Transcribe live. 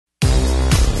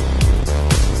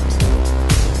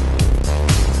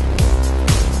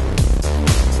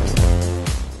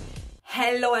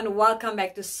Hello and welcome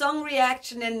back to Song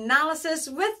Reaction Analysis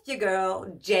with your girl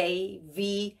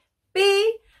JVB.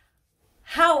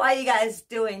 How are you guys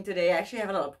doing today? I actually have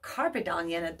a lot of carpet down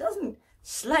here and it doesn't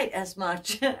slide as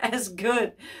much as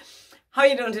good. How are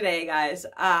you doing today, guys?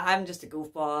 I'm just a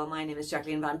goofball. My name is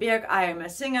Jacqueline Van Beerk. I am a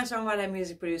singer, songwriter,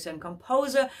 music producer, and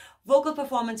composer, vocal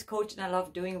performance coach, and I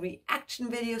love doing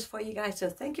reaction videos for you guys. So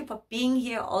thank you for being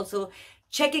here. Also,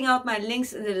 checking out my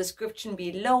links in the description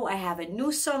below. I have a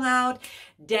new song out,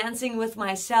 Dancing with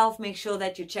Myself. Make sure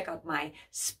that you check out my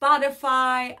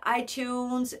Spotify,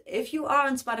 iTunes. If you are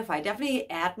on Spotify, definitely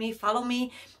add me, follow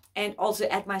me, and also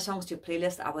add my songs to your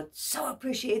playlist. I would so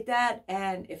appreciate that.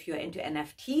 And if you're into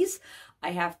NFTs,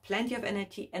 I have plenty of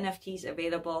NFTs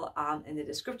available in the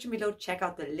description below. Check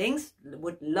out the links.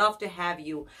 Would love to have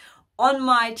you on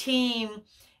my team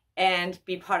and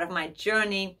be part of my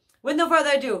journey. With no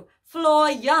further ado,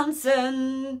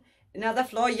 JANSEN, another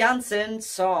JANSEN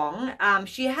song.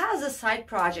 She has a side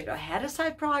project, or had a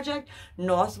side project,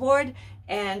 Northward,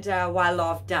 and While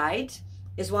Love Died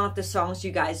is one of the songs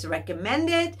you guys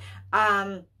recommended.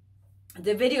 The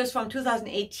video is from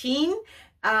 2018.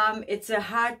 It's a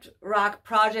hard rock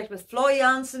project with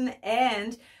JANSEN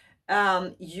and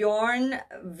Jorn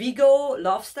Viggo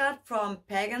Lovstad from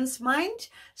Pagan's Mind.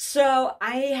 So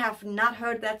I have not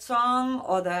heard that song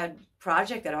or the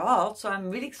project at all, so I'm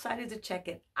really excited to check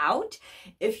it out.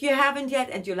 If you haven't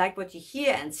yet and you like what you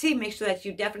hear and see, make sure that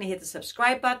you definitely hit the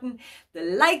subscribe button, the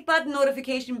like button,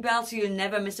 notification bell, so you'll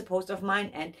never miss a post of mine.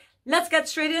 And let's get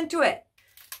straight into it.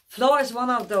 Flo is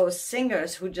one of those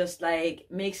singers who just like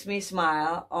makes me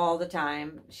smile all the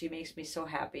time. She makes me so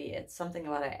happy. It's something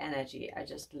about her energy I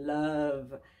just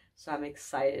love. So I'm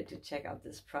excited to check out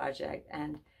this project.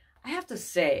 And I have to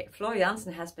say,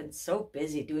 JANSEN has been so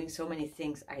busy doing so many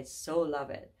things. I so love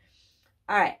it.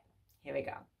 All right, here we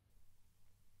go.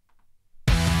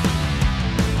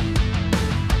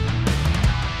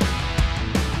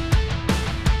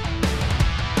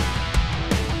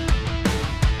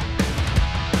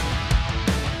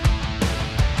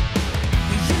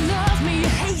 You love me, you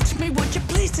hate me, would you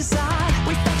please decide?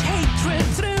 We felt hatred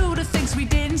through the things we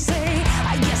didn't say.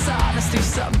 I guess honesty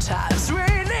sometimes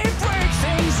really breaks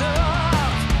things up.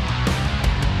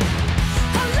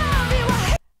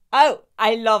 Oh,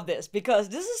 I love this because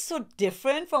this is so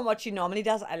different from what she normally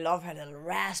does. I love her little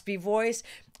raspy voice.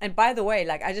 And by the way,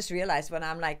 like I just realized when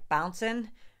I'm like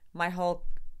bouncing, my whole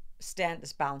stand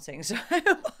is bouncing. So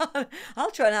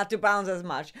I'll try not to bounce as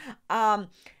much.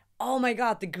 Oh my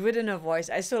God, the grit in her voice.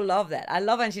 I so love that. I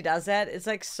love when she does that. It's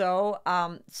like so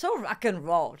rock and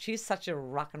roll. She's such a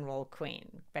rock and roll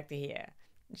queen. Back to here.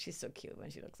 She's so cute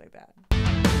when she looks like that.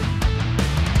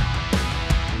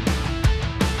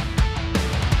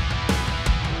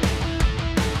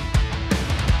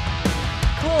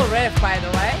 Cool riff, by the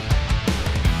way.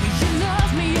 You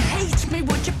love me, you hate me,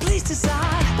 would you please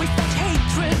decide? We felt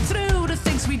hatred through the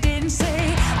things we didn't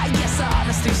say. I guess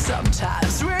honesty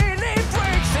sometimes really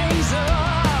breaks things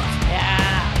up.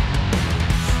 Yeah.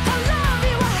 I love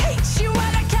you, I hate you,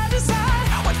 and I can't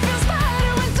decide what feels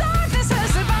better when darkness has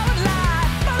devoured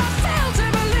light. But I fail to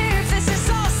believe this is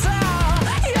awesome.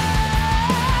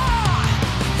 Yeah.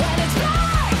 When it's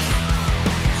black,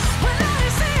 when I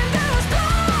see it, there was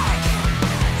black.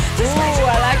 Ooh,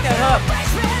 I like that hook.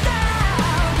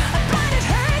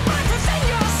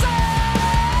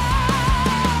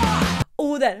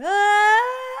 Ooh, that.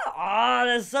 Oh,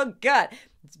 that's so good.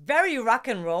 It's very rock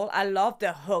and roll. I love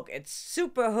the hook. It's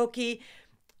super hooky.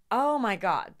 Oh my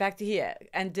God. Back to here.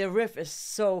 And the riff is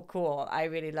so cool. I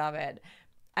really love it.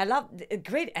 I love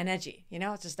great energy. You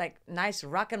know, it's just like nice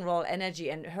rock and roll energy.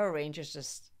 And her range is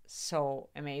just so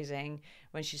amazing.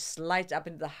 When she slides up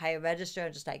into the high register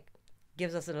and just like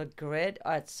gives us a little grid.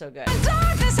 Oh, it's so good.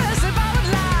 Darkness has devoured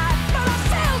light, but I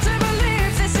fail to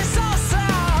believe this is awesome.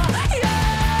 Yeah.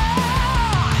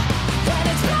 When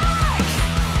it's black,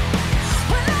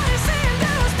 when I see it,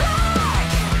 there was black.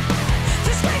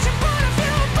 This strange point of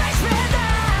view breaks me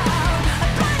down. A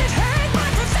blinded hate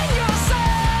burns within your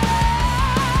soul.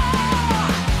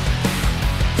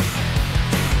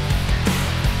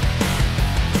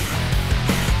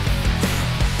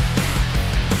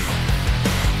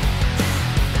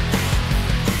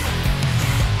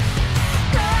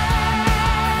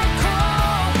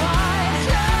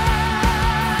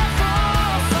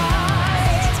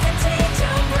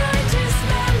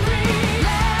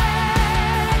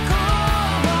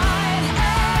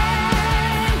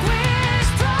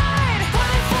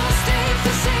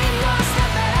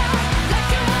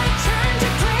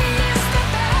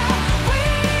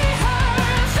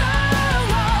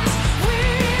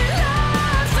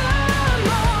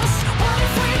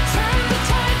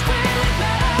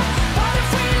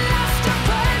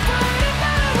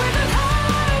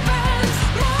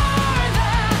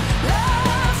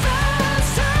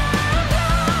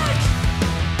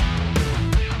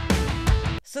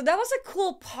 So that was a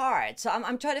cool part. So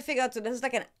I'm trying to figure out, so this is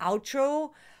like an outro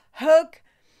hook.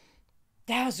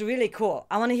 That was really cool.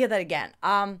 I want to hear that again.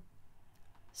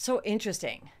 So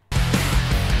interesting.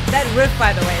 That riff,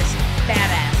 by the way, is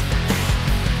badass.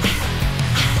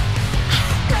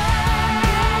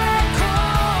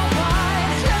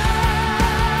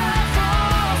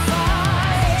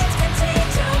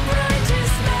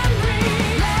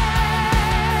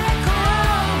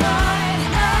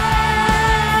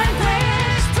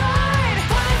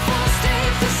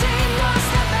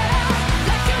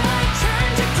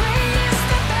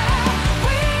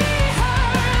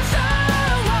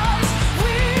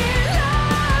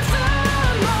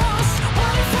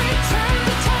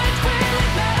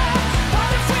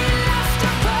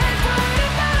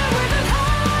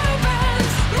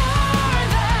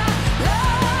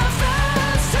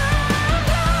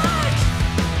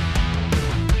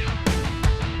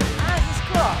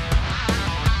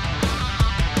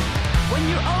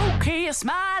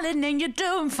 Smiling and you're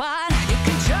doing fine. You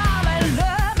can charm and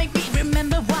love, make me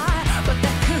remember why. But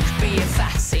that could be a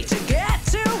fancy to get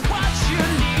to what you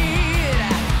need.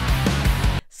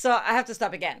 So I have to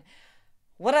stop again.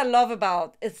 What I love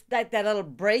about it's that little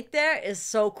break there is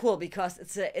so cool because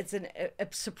it's a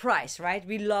surprise, right?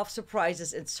 We love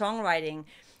surprises in songwriting.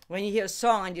 When you hear a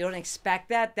song and you don't expect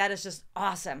that, that is just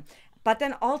awesome. But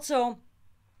then also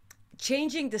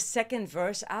changing the second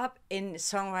verse up in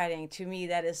songwriting, to me,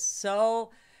 that is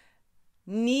so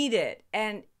needed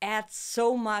and adds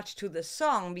so much to the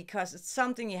song because it's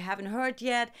something you haven't heard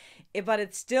yet, but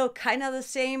it's still kind of the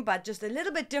same, but just a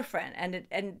little bit different.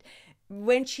 And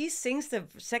when she sings the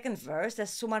second verse, there's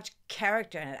so much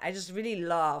character in it. I just really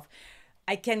love.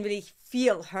 I can really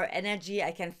feel her energy.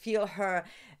 I can feel her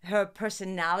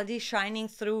personality shining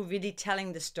through, really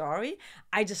telling the story.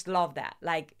 I just love that.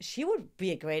 Like, she would be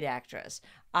a great actress.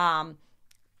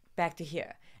 Back to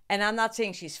here. And I'm not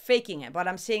saying she's faking it, but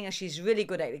I'm saying she's really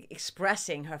good at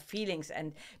expressing her feelings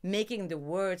and making the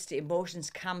words, the emotions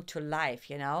come to life,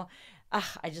 you know?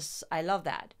 I love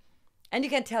that. And you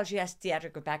can tell she has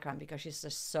theatrical background because she's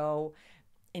just so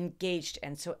engaged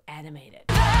and so animated.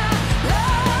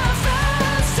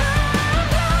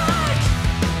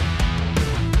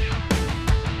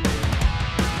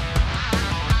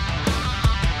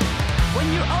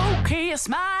 When you're okay, you're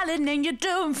smiling and you're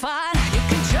doing fine. You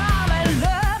can charm and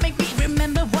love, make me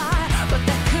remember why. But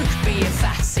that could be a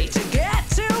fancy to get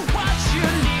to what you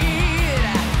need.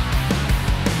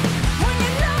 When you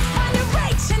love, find your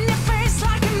rage in your face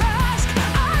like a mask.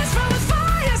 Eyes full of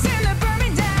fires and they burn me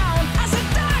down. As a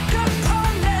dark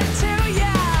opponent to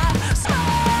ya.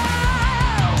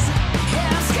 Smiles,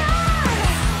 yeah, I'm scared.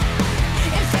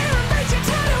 If you rage, you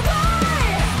turn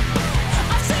away.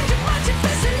 I've seen too much of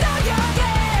this in all your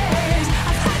games.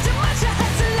 I've had too much, I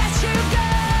had to let you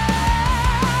go.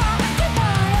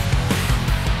 Goodbye.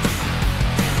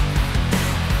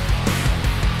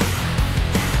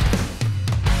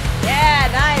 Yeah,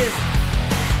 nice.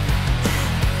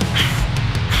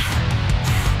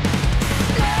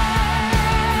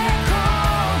 Let go,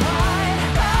 my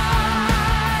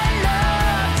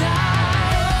love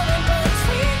died.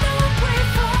 Sweet no way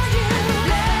for you.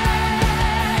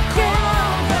 Let go,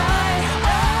 my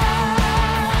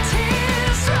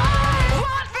tears dry.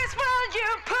 What face will you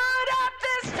put up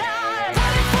this time?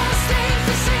 Running for stays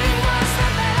the same was the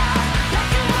better.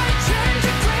 Black and white turn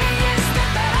to gray is the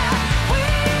better. We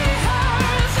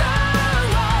heard the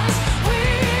loss, we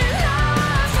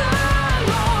love the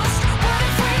lost. What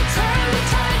if we turn the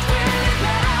tide, will it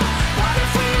matter? What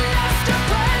if we left a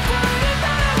bright, would it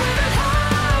matter? With it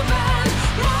happened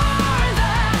more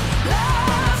than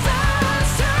love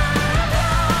that's turned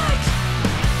like.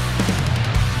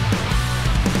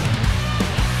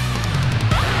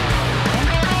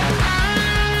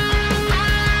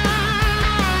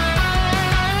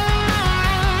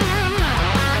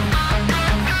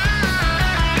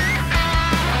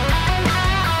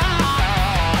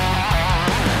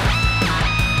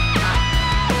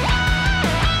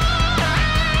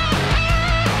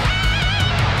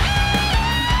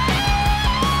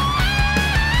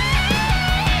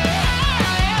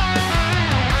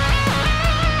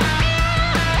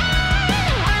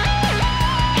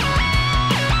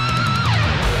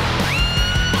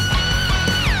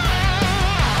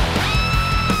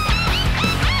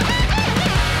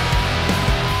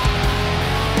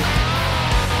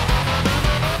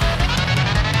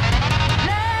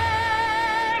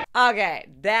 Okay,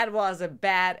 that was a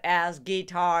badass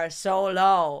guitar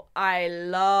solo. I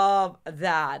love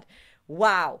that.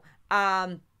 Wow.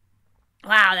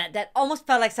 wow, that almost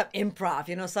felt like some improv,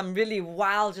 you know, some really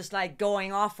wild, just like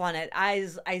going off on it. I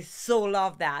so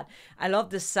love that. I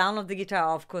love the sound of the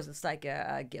guitar. Of course, it's like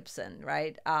a Gibson,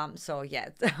 right? So yeah,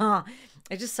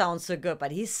 it just sounds so good.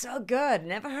 But he's so good.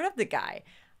 Never heard of the guy.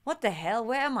 What the hell?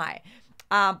 Where am I?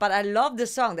 But I love the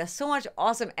song. There's so much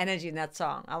awesome energy in that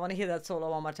song. I want to hear that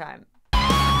solo one more time.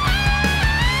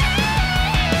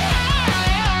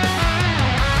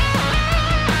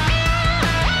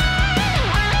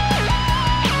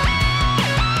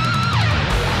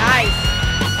 Nice.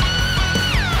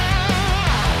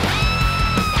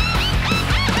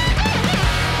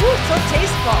 Ooh, so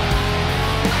tasteful.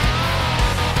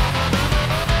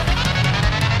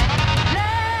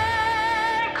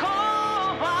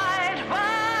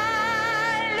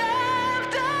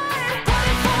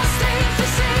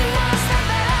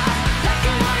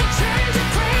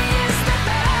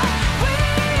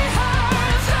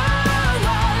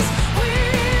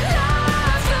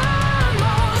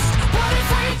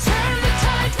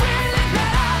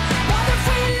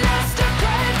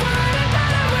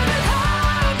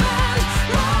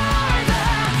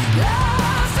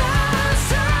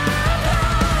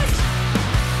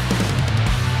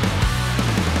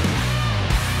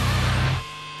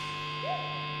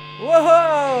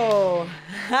 Whoa.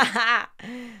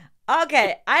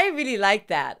 Okay, I really like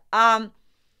that. I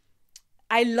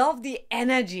love the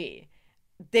energy.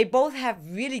 They both have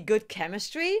really good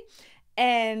chemistry,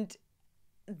 and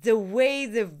the way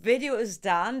the video is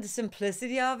done, the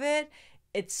simplicity of it,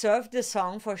 it served the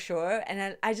song for sure.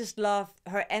 And I just love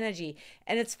her energy.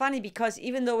 And it's funny because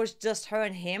even though it's just her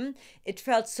and him, it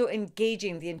felt so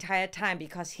engaging the entire time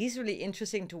because he's really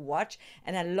interesting to watch.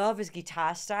 And I love his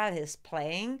guitar style, his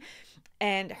playing.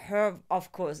 And her,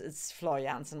 of course, it's Floor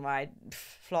Jansen, right?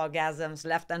 Floorgasms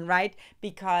left and right,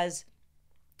 because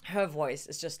her voice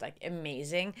is just like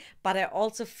amazing. But I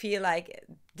also feel like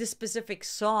this specific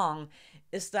song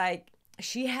is like,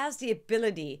 she has the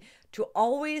ability to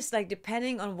always, like,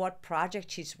 depending on what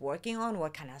project she's working on,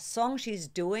 what kind of song she's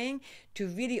doing, to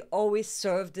really always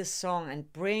serve this song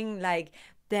and bring like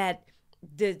that,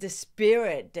 the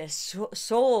spirit, the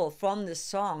soul from the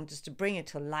song, just to bring it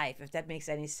to life, if that makes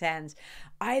any sense.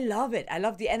 I love it. I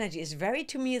love the energy. It's very,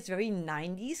 to me, it's very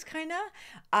 90s kind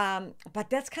of, but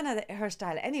that's kind of her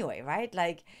style anyway, right?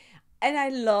 Like, and I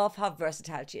love how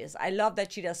versatile she is. I love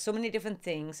that she does so many different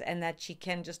things, and that she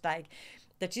can just like,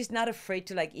 that she's not afraid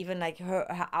to, like, even like her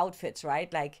outfits,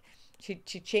 right? Like, she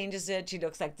changes it. She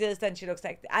looks like this, then she looks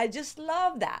like I just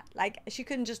love that. Like, she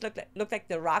couldn't just look like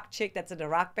the rock chick that's in the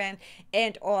rock band,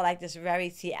 and or like this very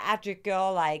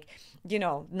theatrical, like, you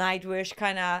know, Nightwish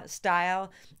kind of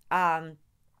style,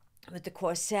 with the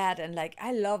corset. And like,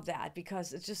 I love that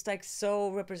because it's just like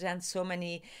so represents so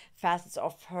many facets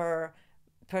of her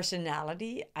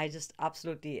personality. I just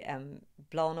absolutely am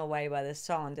blown away by this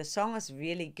song. The song is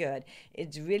really good.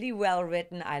 It's really well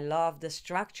written. I love the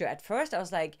structure. At first,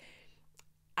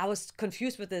 I was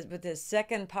confused with the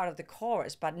second part of the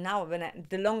chorus, but now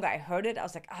the longer I heard it, I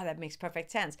was like, oh, that makes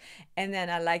perfect sense. And then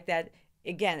I like that,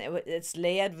 again, it's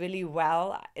layered really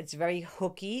well. It's very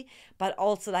hooky, but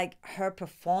also like her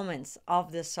performance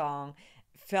of the song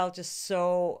felt just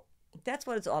so, that's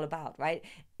what it's all about, right?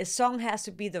 A song has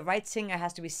to be, the right singer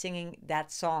has to be singing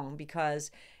that song, because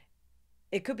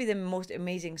it could be the most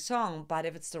amazing song, but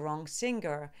if it's the wrong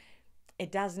singer,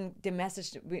 it doesn't, the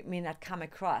message may not come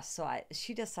across. So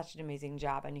she does such an amazing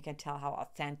job, and you can tell how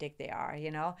authentic they are, you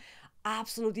know.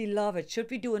 Absolutely love it. Should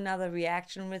we do another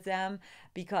reaction with them?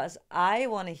 Because I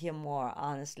want to hear more,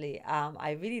 honestly.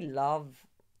 I really love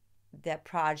their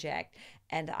project,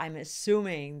 and I'm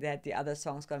assuming that the other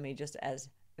song's gonna be just as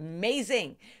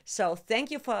amazing. So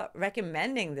thank you for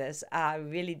recommending this. I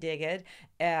really dig it.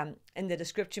 In the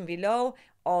description below,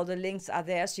 all the links are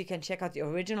there, so you can check out the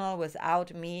original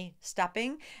without me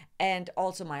stopping, and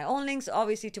also my own links,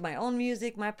 obviously, to my own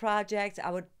music, my projects.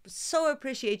 I would so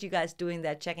appreciate you guys doing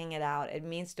that, checking it out. It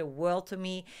means the world to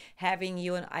me having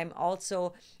you. And I'm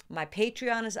also, my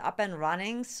Patreon is up and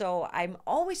running, so I'm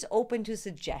always open to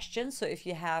suggestions. So if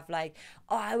you have like,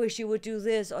 oh, I wish you would do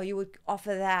this, or you would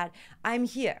offer that, I'm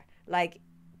here. Like,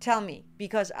 tell me,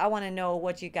 because I want to know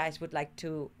what you guys would like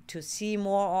to see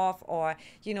more of. Or,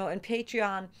 you know, in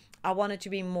Patreon, I want it to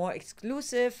be more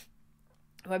exclusive,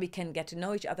 where we can get to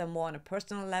know each other more on a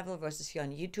personal level, versus here on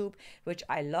YouTube, which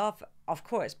I love, of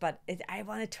course, but I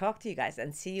want to talk to you guys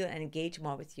and see you and engage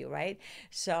more with you, right?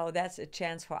 So that's a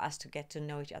chance for us to get to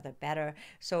know each other better.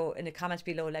 So in the comments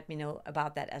below, let me know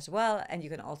about that as well. And you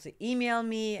can also email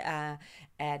me at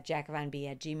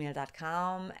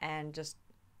jackvanb@gmail.com, and just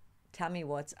Tell me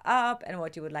what's up and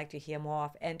what you would like to hear more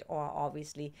of, and or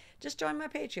obviously just join my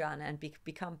Patreon and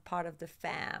become part of the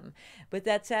fam. With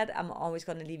that said, I'm always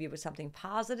going to leave you with something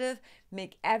positive.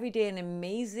 Make every day an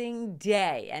amazing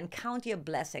day and count your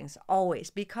blessings always,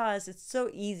 because it's so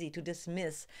easy to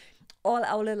dismiss all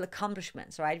our little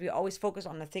accomplishments, right? We always focus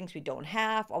on the things we don't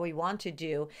have or we want to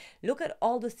do. Look at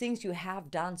all the things you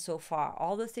have done so far,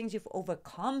 all the things you've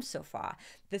overcome so far,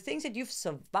 the things that you've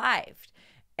survived,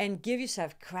 and give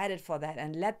yourself credit for that,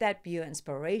 and let that be your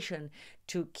inspiration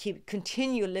to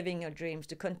continue living your dreams,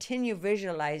 to continue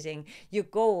visualizing your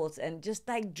goals, and just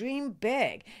like dream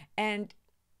big. And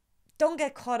don't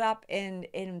get caught up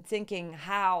in thinking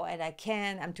how and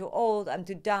I'm too old, I'm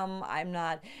too dumb, I'm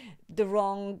not the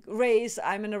wrong race,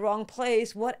 I'm in the wrong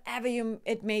place, whatever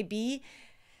it may be.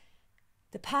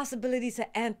 The possibilities are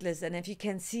endless, and if you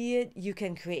can see it, you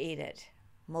can create it.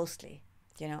 Mostly,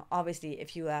 obviously,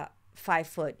 if you are 5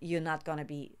 foot, you're not gonna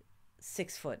be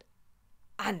 6 foot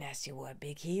unless you wear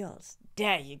big heels.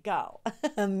 There you go.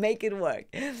 Make it work.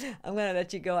 I'm gonna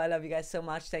let you go. I love you guys so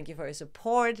much. Thank you for your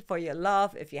support, for your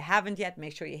love. If you haven't yet,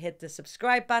 make sure you hit the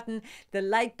subscribe button, the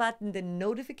like button, the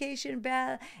notification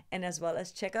bell, and as well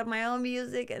as check out my own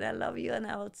music. And I love you, and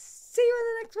I will see you in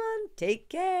the next one. Take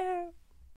care.